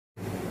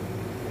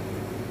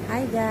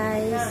Hi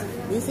guys,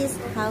 this is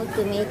how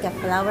to make a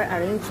flower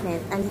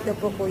arrangement. Andito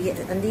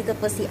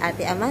po si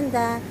Ate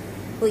Amanda,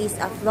 who is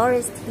a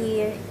florist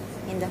here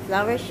in the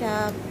flower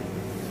shop.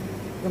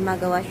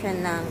 Gumagawa siya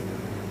ng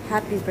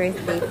happy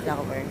birthday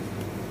flower.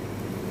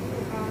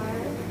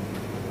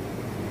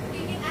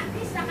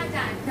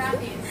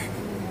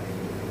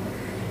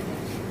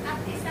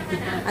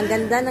 Ang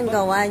ganda ng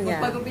gawa niya.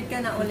 Magpagupit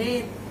ka na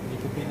ulit. Hindi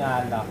ko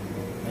pinalak.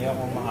 Ngayon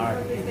kong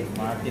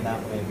ma-arte na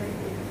ako.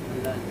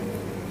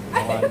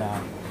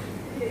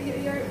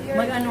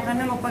 Mag-ano ka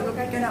na,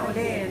 magpagupit ka na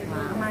ulit.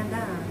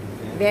 Amanda.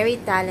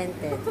 Very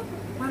talented.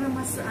 Para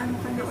mas ano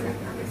ka na ulit.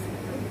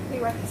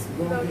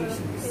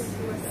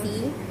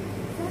 See?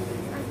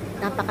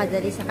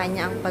 Napakadali sa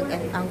kanya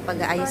ang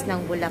pag-aayos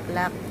ng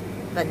bulaklak.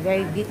 But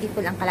very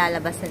beautiful ang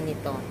kalalabasan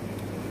nito.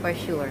 For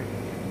sure.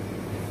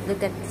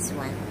 Look at this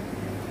one.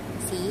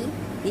 See?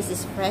 This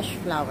is fresh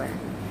flower.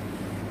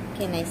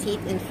 Can I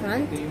see it in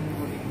front?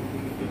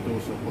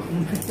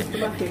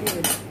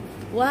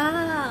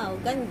 Wow!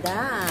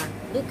 Ganda!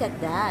 Look at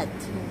that!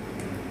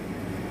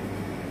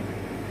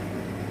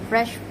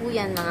 Fresh po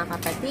yan, mga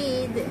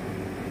kapatid.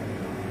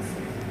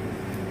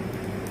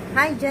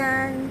 Hi,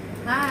 Jan!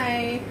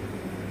 Hi!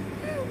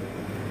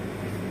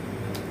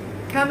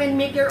 Come and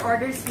make your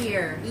orders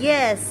here.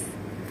 Yes,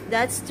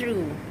 that's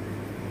true.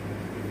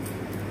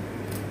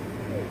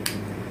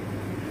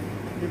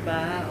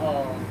 Diba?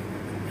 Oh.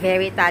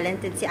 Very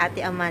talented si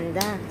Ate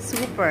Amanda.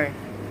 Super.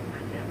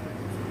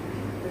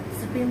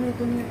 Sabihin mo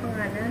ito niya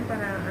pangalan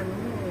para ano.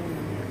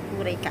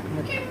 Kuray ka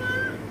mo.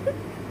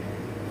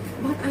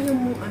 Bakit ayaw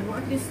mo ano?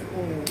 At least,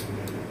 oh.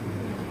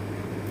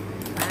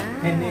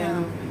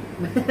 Wow.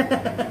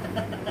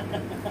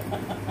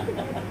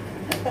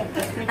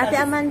 Ate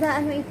Amanda,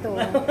 ano ito?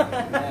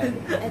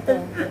 Ito.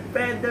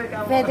 Feather ka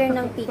mo. Feather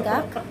ng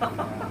peacock.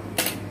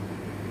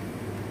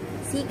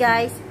 See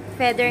guys,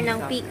 feather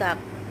ng peacock.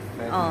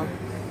 Oh.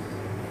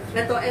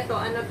 Ito,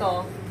 ano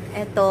to?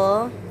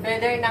 Ito,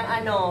 Feather ng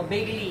ano,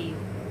 Bailey.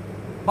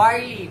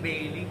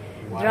 Bailey.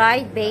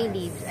 dried bay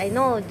leaves. I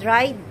know,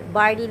 dried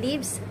barley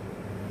leaves.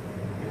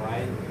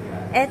 White.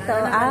 Ito,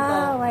 Ano naman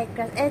to? white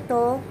grass.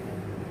 Ito,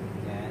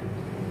 Yan.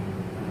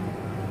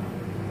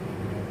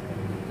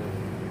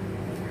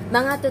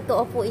 mga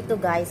totoo po ito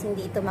guys,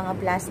 hindi ito mga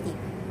plastic.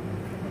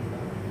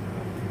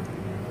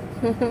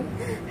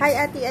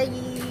 Hi Ate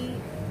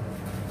Ayi!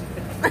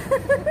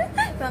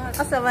 Mga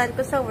kasamaan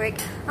ko sa work.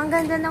 Ang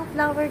ganda ng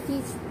flower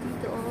dito.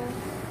 Oh.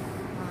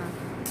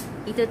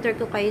 Itutur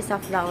ko kayo sa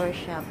flower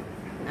shop.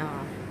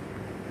 Oh.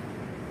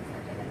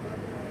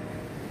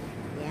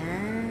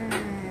 Yan.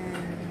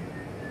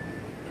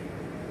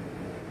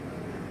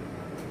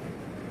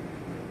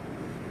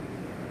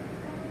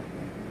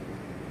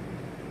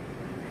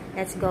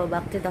 Let's go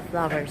back to the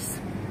flowers.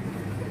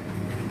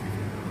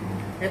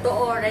 Ito,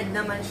 oh, red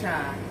naman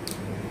siya.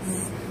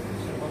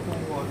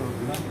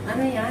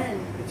 Ano yan?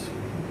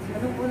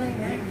 Anong kulay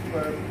yan?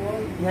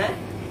 Purple. Yan?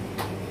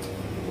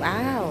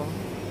 Wow.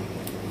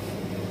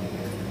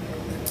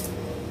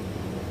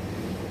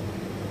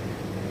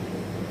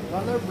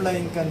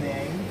 Colorblind ka,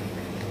 Neng.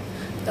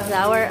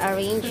 Flower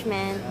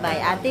arrangement by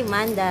Ate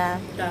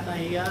Manda.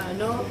 Kakahiya,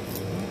 ano?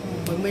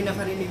 Pag may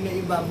nakarinig na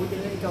iba, buti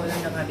na ikaw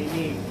lang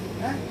nakarinig.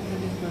 Ha?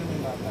 Hindi ko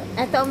yung bata.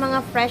 Ito ang mga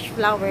fresh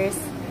flowers.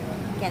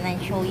 Can I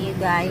show you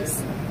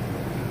guys?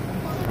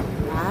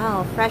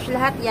 Wow, fresh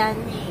lahat yan.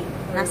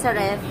 Nasa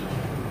ref.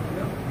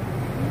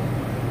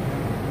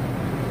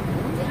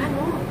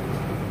 Ano?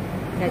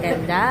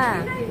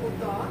 Gaganda.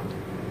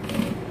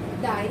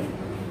 Dye?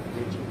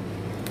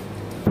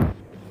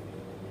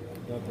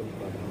 Double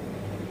pa.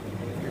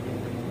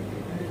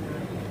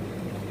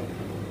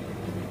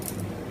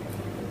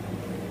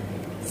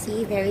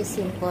 See, very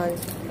simple.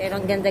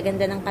 Pero ang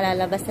ganda-ganda ng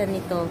kalalabasan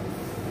nito.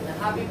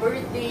 Happy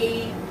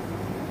birthday!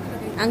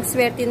 Ang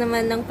swerte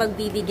naman ng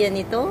pagbibigyan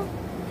nito.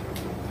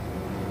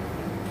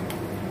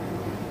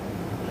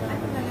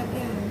 Ano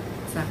lalagyan?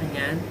 Sa akin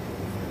yan?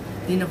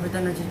 Hindi na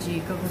kita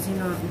na-chichika kasi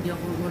hindi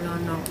ako, wala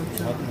na ako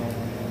siya. At nung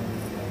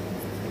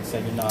sa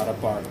inyo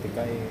nakara-party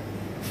ka eh.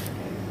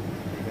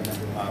 Hindi ka na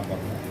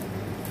lumabak na.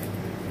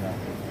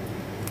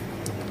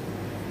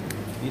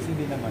 Busy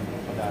din naman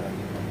yung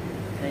pag-arating mo.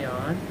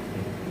 Ngayon?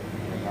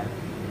 Diba?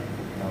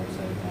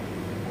 Outside na.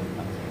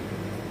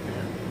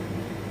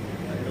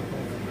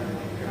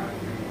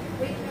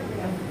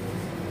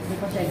 Hindi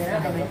pa siya na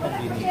kami.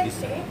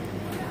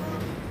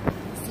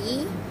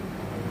 See?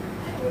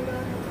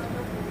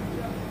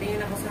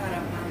 Tingin ako sa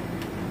harapan.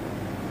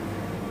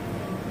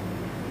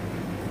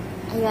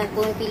 Ayan,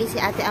 pumipili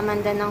si Ate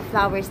Amanda ng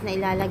flowers na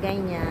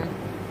ilalagay niya.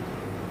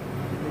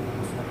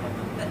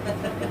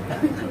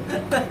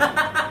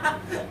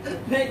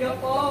 Mega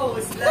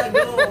pose!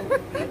 Lago!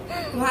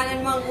 Kuhanan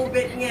mo ang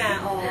ubit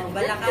niya. O,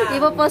 balaka.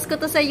 Ipo-post ko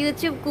to sa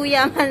YouTube,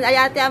 Kuya ay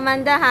Ate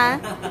Amanda, ha?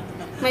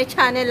 May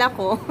channel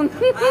ako.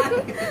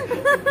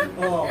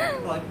 O,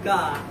 wag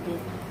ka.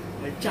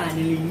 May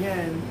channeling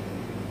yan.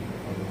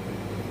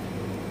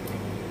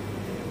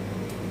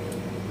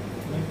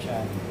 Yung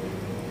channel.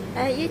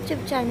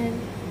 YouTube channel.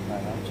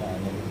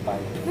 Channel 5.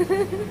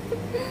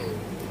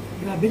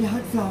 Grabe,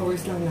 lahat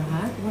flowers lang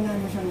lahat. Wala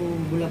na siyang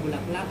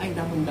bula-bulaklak. Ay,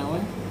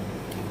 dahon-dahon.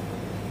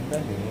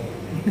 Dali.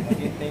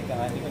 Maghintay ka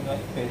nga. Hindi ka nga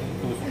pwedeng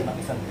tusok ng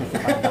isang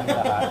tusukan ng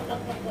lahat.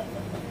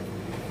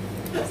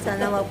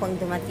 Sana wag pang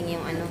dumating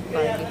yung ano,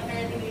 party.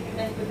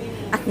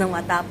 At nang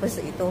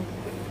matapos ito.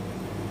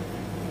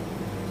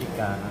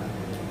 Chika.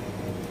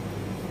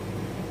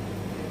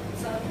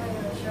 Saan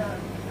kaya siya?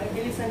 Ay,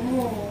 bilisan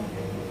mo.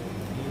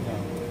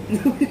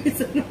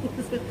 Bilisan mo.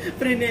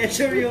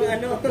 Pre-measure yung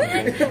ano.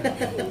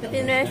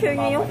 Pineasure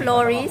niyo yung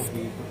florist.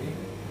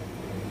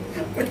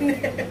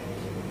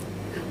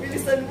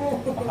 Bilisan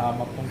mo.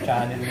 Pahamak tong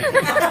channel nito.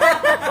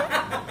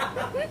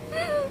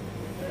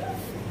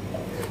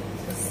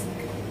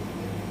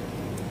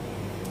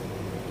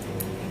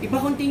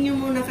 Ipa-continue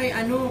muna kay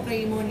ano,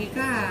 kay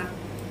Monica.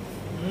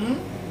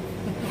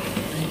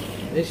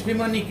 SP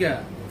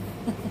Monica.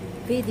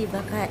 Pwede ba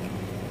ka?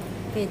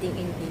 Pwedeng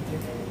i-video.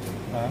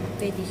 Ha?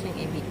 Pwede siyang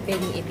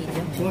pwedeng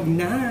i-video. Huwag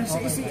na.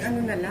 Si ano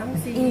na lang.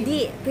 Si...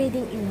 Hindi,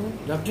 pwedeng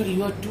Doctor,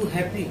 you are too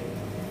happy.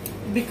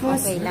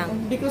 Because, Okay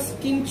lang. Because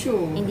Kim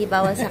Chu. Hindi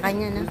bawal sa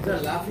kanya na.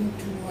 You're laughing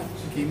too much.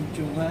 Kim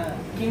Chu nga.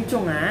 Kim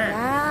Chu nga.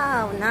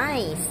 Wow,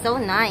 nice. So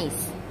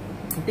nice.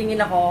 Tingin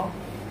ako,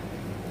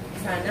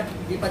 sana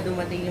di pa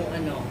dumating yung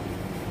ano.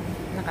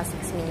 Naka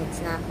 6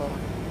 minutes na ako.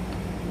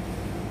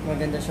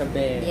 Maganda siya,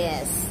 be.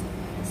 Yes.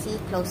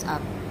 See, close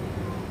up.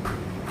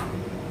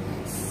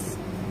 Yes.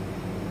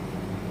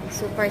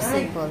 Super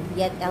simple,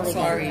 yet elegant.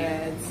 Sorry.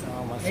 So,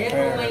 mas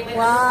Ayan, may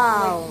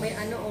Wow. may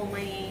ano,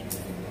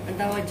 ang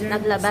tawag dyan.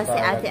 Naglabas si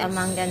Ate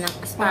Amanga ng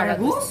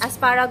asparagus.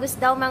 Asparagus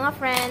daw, mga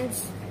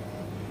friends.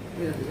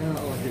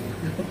 Oo, diba?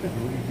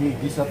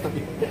 Gigis na to.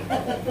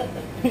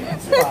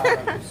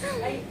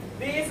 Ay,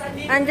 bis,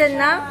 andito Andyan siya.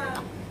 na?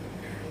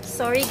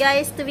 Sorry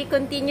guys, to be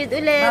continued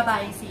ulit.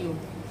 Bye-bye, see you.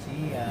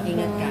 See ya.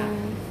 Ingat ka.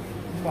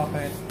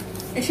 Bakit?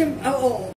 Eh, syempre, oo.